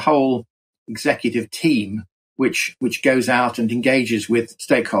the whole executive team which goes out and engages with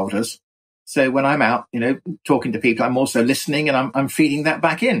stakeholders. So when I'm out, talking to people, I'm also listening, and I'm feeding that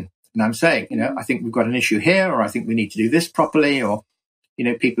back in, and I'm saying, I think we've got an issue here, or I think we need to do this properly, or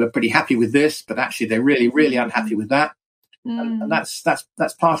people are pretty happy with this, but actually they're really, really unhappy with that. And that's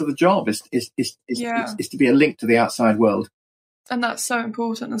part of the job is to be a link to the outside world. And that's so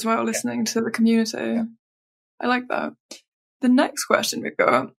important as well, listening to the community. Yeah. I like that. The next question we've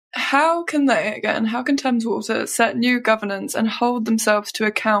got, how can Thames Water set new governance and hold themselves to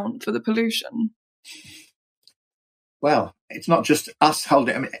account for the pollution? Well, it's not just us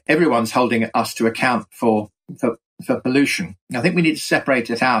everyone's holding us to account for pollution. I think we need to separate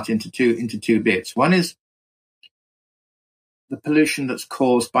it out into two bits. One is the pollution that's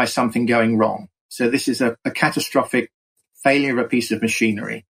caused by something going wrong. So this is a catastrophic failure of a piece of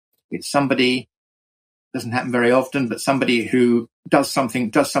machinery. It's somebody, doesn't happen very often, but somebody who does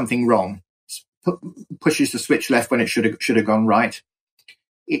something wrong. pushes the switch left when it should have gone right.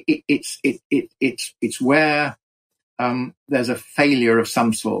 It's where there's a failure of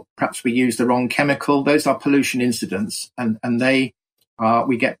some sort. Perhaps we use the wrong chemical. Those are pollution incidents, and they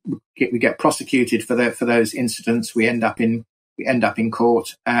we get prosecuted for those incidents. We end up in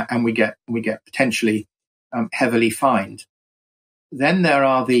court, and we get potentially heavily fined. Then there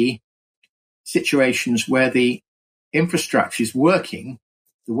are the situations where the infrastructure is working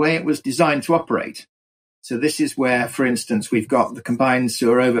the way it was designed to operate. So this is where, for instance, we've got the combined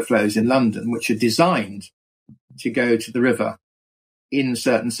sewer overflows in London, which are designed to go to the river in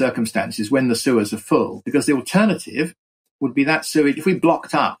certain circumstances when the sewers are full, because the alternative would be that sewage. If we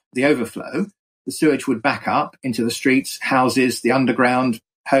blocked up the overflow, the sewage would back up into the streets, houses, the underground,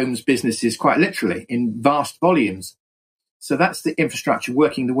 homes, businesses, quite literally in vast volumes. So that's the infrastructure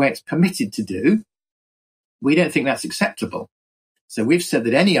working the way it's permitted to do. We don't think that's acceptable. So we've said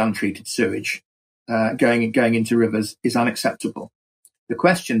that any untreated sewage going into rivers is unacceptable. The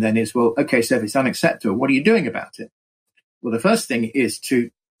question then is, well, okay, so if it's unacceptable, what are you doing about it? Well, the first thing is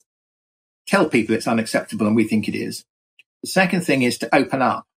to tell people it's unacceptable and we think it is. The second thing is to open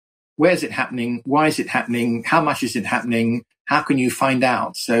up. Where is it happening? Why is it happening? How much is it happening? How can you find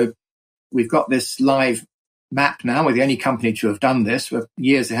out? So we've got this live map now. We're the only company to have done this. We're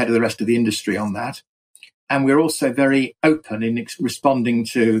years ahead of the rest of the industry on that. And we're also very open in responding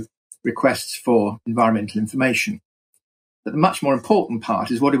to requests for environmental information. But the much more important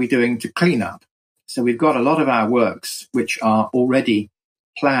part is, what are we doing to clean up? So we've got a lot of our works which are already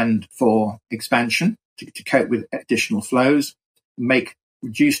planned for expansion to cope with additional flows, make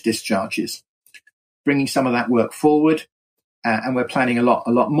reduced discharges, bringing some of that work forward, and we're planning a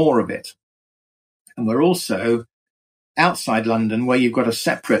lot more of it. And we're also outside London, where you've got a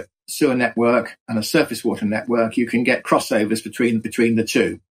separate sewer network and a surface water network. You can get crossovers between the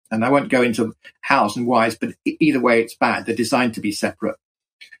two. And I won't go into hows and whys, but either way, it's bad. They're designed to be separate.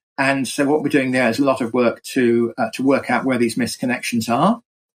 And so what we're doing there is a lot of work to work out where these misconnections are.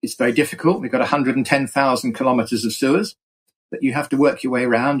 It's very difficult. We've got 110,000 kilometres of sewers that you have to work your way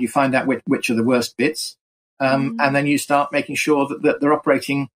around. You find out which are the worst bits. And then you start making sure that they're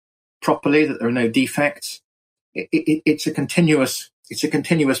operating properly, that there are no defects. It's a continuous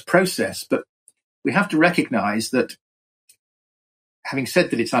process, but we have to recognise that, having said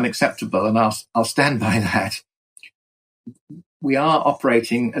that it's unacceptable, and I'll stand by that, we are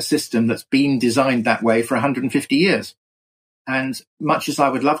operating a system that's been designed that way for 150 years. And much as I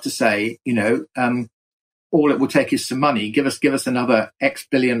would love to say, all it will take is some money, give us another X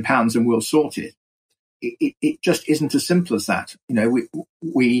billion pounds and we'll sort it. It just isn't as simple as that.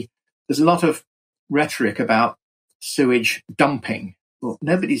 There's a lot of rhetoric about sewage dumping. Well,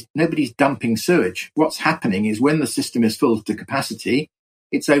 nobody's dumping sewage. What's happening is, when the system is full to capacity,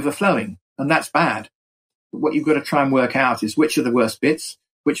 it's overflowing, and that's bad. But what you've got to try and work out is, which are the worst bits?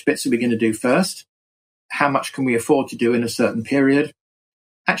 Which bits are we going to do first? How much can we afford to do in a certain period?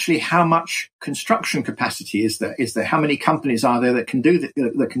 Actually, how much construction capacity is there? How many companies are there that can do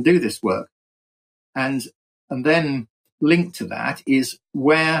this work? And then linked to that is,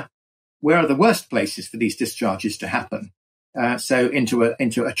 where are the worst places for these discharges to happen? So into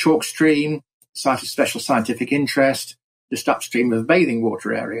a chalk stream, site of special scientific interest, just upstream of a bathing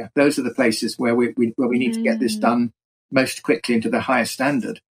water area. Those are the places where we need to get this done most quickly and to the highest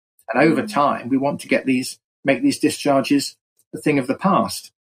standard. And over time, we want to make these discharges a thing of the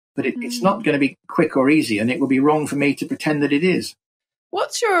past. But it's not going to be quick or easy, and it would be wrong for me to pretend that it is.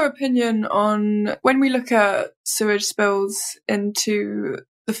 What's your opinion on, when we look at sewage spills into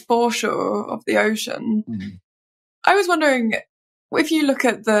the foreshore of the ocean? I was wondering, if you look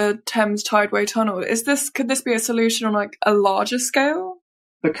at the Thames Tideway Tunnel, could this be a solution on like a larger scale?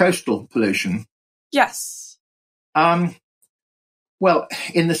 The coastal pollution? Yes. Well,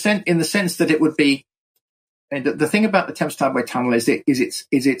 in the sense that it would be, the thing about the Thames Tideway Tunnel is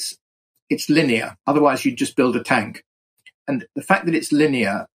it's linear. Otherwise, you'd just build a tank. And the fact that it's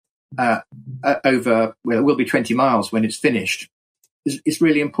linear over, well, it will be 20 miles when it's finished, is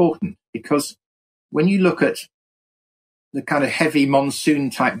really important, because when you look at the kind of heavy monsoon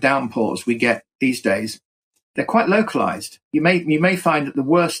type downpours we get these days, they're quite localized. You may find that the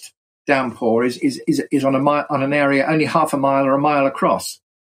worst downpour is on an area only half a mile or a mile across.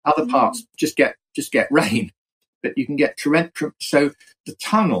 Other parts just get rain, but you can get torrential. So the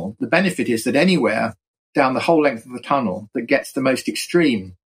tunnel, the benefit is that anywhere down the whole length of the tunnel that gets the most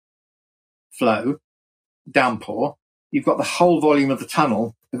extreme flow, downpour, you've got the whole volume of the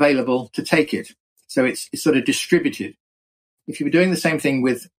tunnel available to take it. So it's sort of distributed. If you were doing the same thing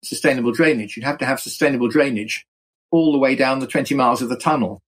with sustainable drainage, you'd have to have sustainable drainage all the way down the 20 miles of the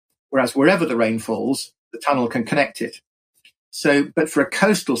tunnel. whereas wherever the rain falls, the tunnel can connect it. So, but for a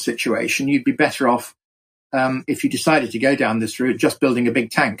coastal situation, you'd be better off, if you decided to go down this route, just building a big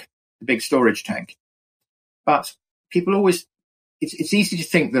tank, a big storage tank. But people always, it's easy to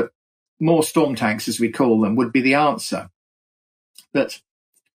think that more storm tanks, as we call them, would be the answer. But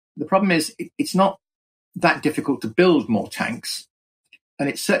the problem is, it's not that difficult to build more tanks, and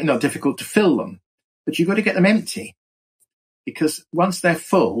it's certainly not difficult to fill them. But you've got to get them empty, because once they're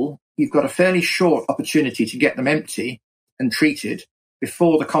full, you've got a fairly short opportunity to get them empty and treated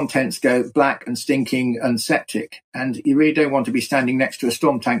before the contents go black and stinking and septic. And you really don't want to be standing next to a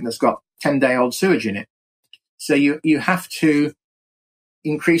storm tank that's got 10-day-old sewage in it. So you have to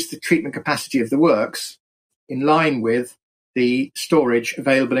increase the treatment capacity of the works in line with the storage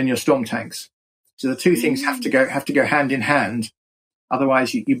available in your storm tanks. So the two things have to go hand in hand.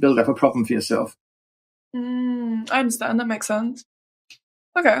 Otherwise, you build up a problem for yourself. I understand. That makes sense.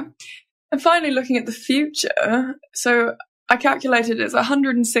 Okay. And finally, looking at the future. So I calculated it's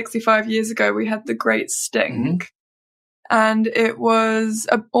 165 years ago we had the Great Stink. And it was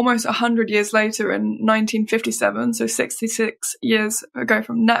almost 100 years later in 1957, so 66 years ago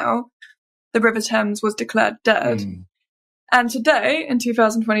from now, the River Thames was declared dead. And today, in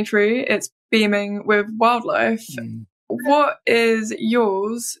 2023, it's beaming with wildlife. What is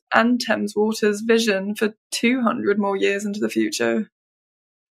yours and Thames Water's vision for 200 more years into the future?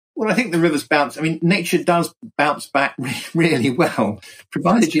 Well, I think the rivers bounce. I mean, nature does bounce back really well,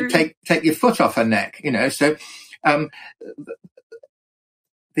 provided you take your foot off her neck, you know. So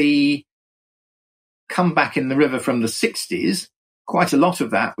the comeback in the river from the 60s, quite a lot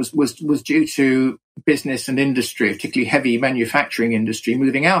of that was due to business and industry, particularly heavy manufacturing industry,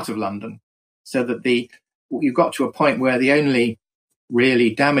 moving out of London, so that you got to a point where the only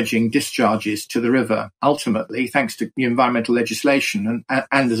really damaging discharges to the river, ultimately, thanks to the environmental legislation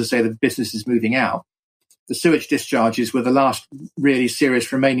and as I say, the business is moving out, the sewage discharges were the last really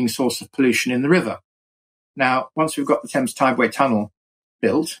serious remaining source of pollution in the river. Now, once we've got the Thames Tideway Tunnel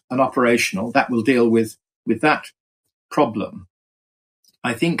built and operational, that will deal with that problem.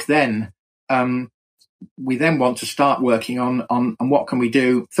 I think then we then want to start working on what can we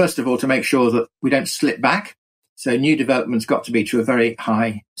do, first of all, to make sure that we don't slip back. So new development's got to be to a very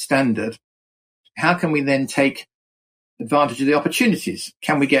high standard. How can we then take advantage of the opportunities?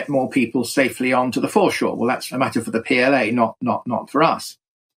 Can we get more people safely onto the foreshore? Well, that's a matter for the PLA, not for us.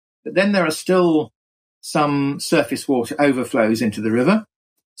 But then there are still some surface water overflows into the river,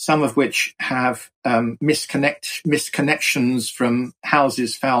 some of which have misconnections from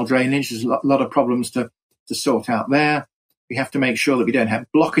houses, foul drainage. There's a lot of problems to sort out there. We have to make sure that we don't have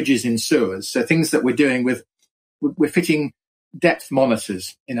blockages in sewers. So things that we're doing we're fitting depth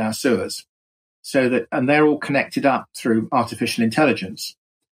monitors in our sewers, and they're all connected up through artificial intelligence.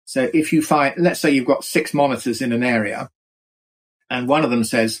 So if you find, let's say you've got 6 monitors in an area, and one of them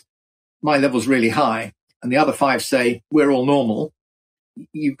says, my level's really high, and the other 5 say, we're all normal,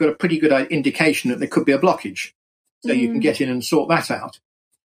 you've got a pretty good indication that there could be a blockage. So you can get in and sort that out.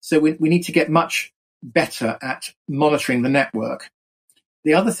 So we need to get much better at monitoring the network.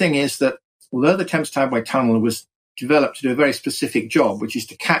 The other thing is that although the Thames Tideway Tunnel was developed to do a very specific job, which is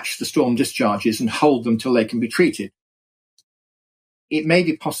to catch the storm discharges and hold them till they can be treated, it may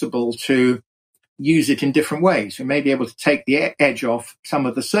be possible to use it in different ways. We may be able to take the edge off some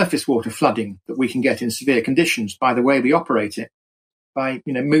of the surface water flooding that we can get in severe conditions by the way we operate it, by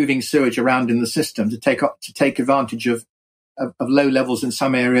moving sewage around in the system to take advantage of low levels in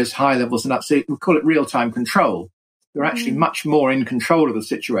some areas, high levels in others. So we call it real-time control. We're actually much more in control of the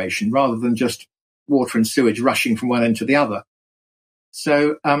situation rather than just water and sewage rushing from one end to the other.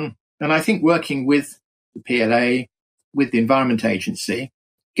 So, and I think working with the PLA, with the Environment Agency,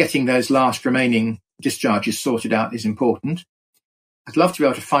 getting those last remaining discharges sorted out is important. I'd love to be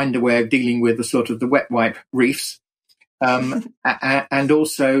able to find a way of dealing with the wet wipe reefs, and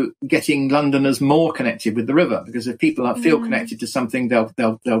also getting Londoners more connected with the river, because if people feel connected to something,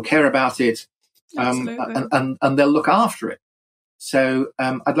 they'll care about it, and they'll look after it. So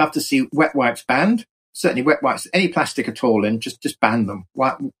I'd love to see wet wipes banned. Certainly, wet wipes, any plastic at all, and just ban them.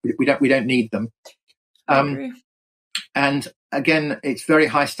 We don't need them. And again, it's very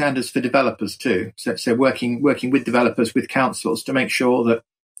high standards for developers too. So working with developers, with councils, to make sure that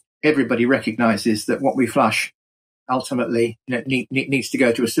everybody recognises that what we flush ultimately needs to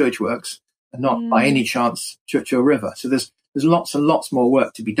go to a sewage works and not by any chance to a river. So there's lots and lots more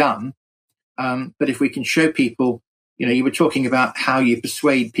work to be done. But if we can show people, you were talking about how you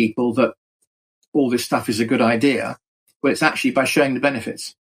persuade people that all this stuff is a good idea. Well, it's actually by showing the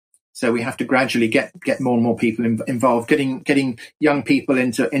benefits. So we have to gradually get more and more people involved, getting young people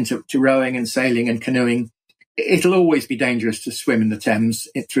into rowing and sailing and canoeing. It'll always be dangerous to swim in the Thames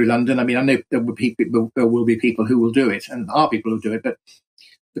through London. I mean, I know there will be people who will do it, and are people who do it, but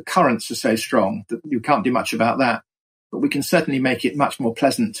the currents are so strong that you can't do much about that. But we can certainly make it much more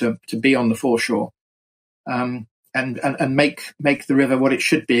pleasant to be on the foreshore, and make the river what it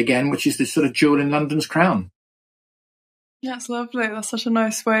should be again, which is this sort of jewel in London's crown. That's lovely. That's such a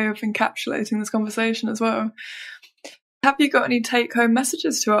nice way of encapsulating this conversation as well. Have you got any take-home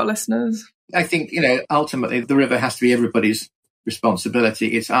messages to our listeners? I think, ultimately the river has to be everybody's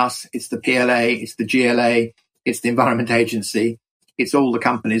responsibility. It's us, it's the PLA, it's the GLA, it's the Environment Agency, it's all the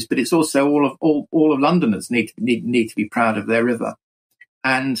companies, but it's also all of Londoners need to be proud of their river.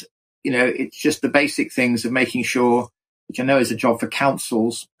 And, it's just the basic things of making sure, which I know is a job for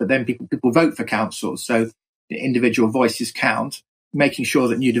councils, but then people vote for councils. So the individual voices count, making sure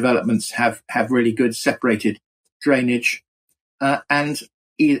that new developments have really good separated drainage, and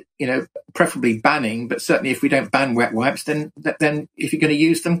preferably banning, but certainly if we don't ban wet wipes, then if you're going to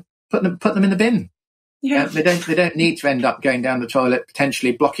use them, put them in the bin. Yeah, they don't need to end up going down the toilet,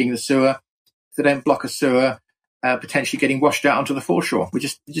 potentially blocking the sewer. If they don't block a sewer, potentially getting washed out onto the foreshore. We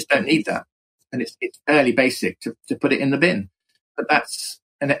just don't need that, and it's fairly basic to put it in the bin. But that's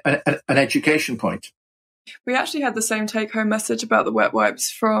an education point. We actually had the same take-home message about the wet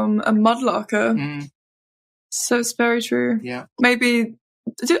wipes from a mudlarker. So it's very true. Yeah. Maybe,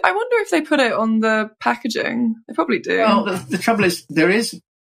 I wonder if they put it on the packaging. They probably do. Well, the trouble is, there is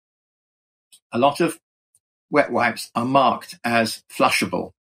a lot of wet wipes are marked as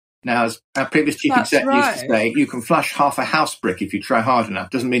flushable. Now, as our previous chief exec used to say, you can flush half a house brick if you try hard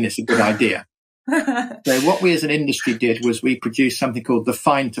enough. Doesn't mean it's a good idea. So what we as an industry did was we produced something called the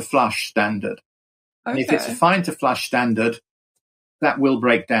fine to flush standard. Okay. And if it's a fine to flush standard, that will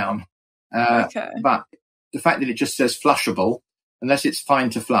break down. But the fact that it just says flushable, unless it's fine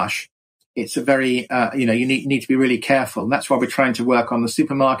to flush, it's a very, you need to be really careful. And that's why we're trying to work on the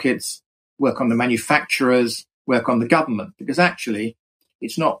supermarkets, work on the manufacturers, work on the government, because actually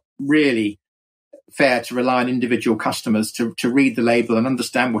it's not really fair to rely on individual customers to read the label and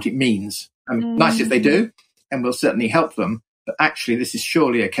understand what it means. Nice if they do, and we'll certainly help them. But actually, this is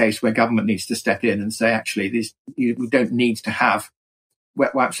surely a case where government needs to step in and say, actually, we don't need to have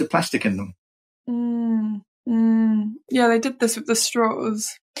wet wipes with plastic in them. Yeah, they did this with the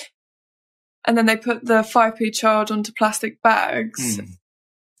straws. And then they put the 5p charge onto plastic bags.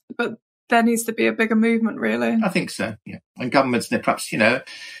 But there needs to be a bigger movement, really. I think so, yeah. And governments, perhaps, the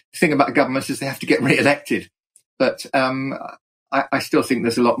thing about governments is they have to get re-elected. But I still think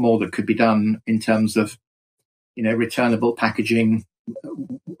there's a lot more that could be done in terms of, returnable packaging,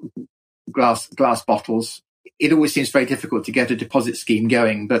 glass bottles. It always seems very difficult to get a deposit scheme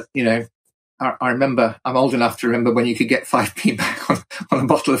going, but, I remember, I'm old enough to remember when you could get 5p back on a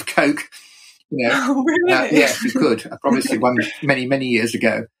bottle of Coke. Oh, really? Yes, you could. I promise you one many, many years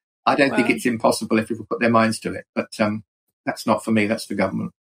ago. I don't think it's impossible if people put their minds to it, but that's not for me, that's for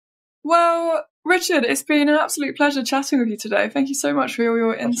government. Well, Richard, it's been an absolute pleasure chatting with you today. Thank you so much for all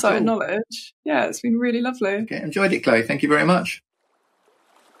your insight and knowledge. Yeah, it's been really lovely. Okay, enjoyed it, Chloe. Thank you very much.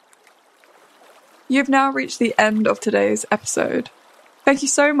 You've now reached the end of today's episode. Thank you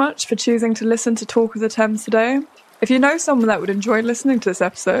so much for choosing to listen to Talk of the Thames today. If you know someone that would enjoy listening to this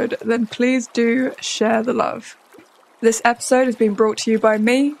episode, then please do share the love. This episode has been brought to you by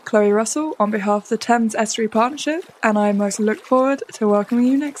me, Chloe Russell, on behalf of the Thames Estuary Partnership, and I most look forward to welcoming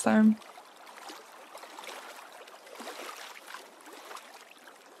you next time.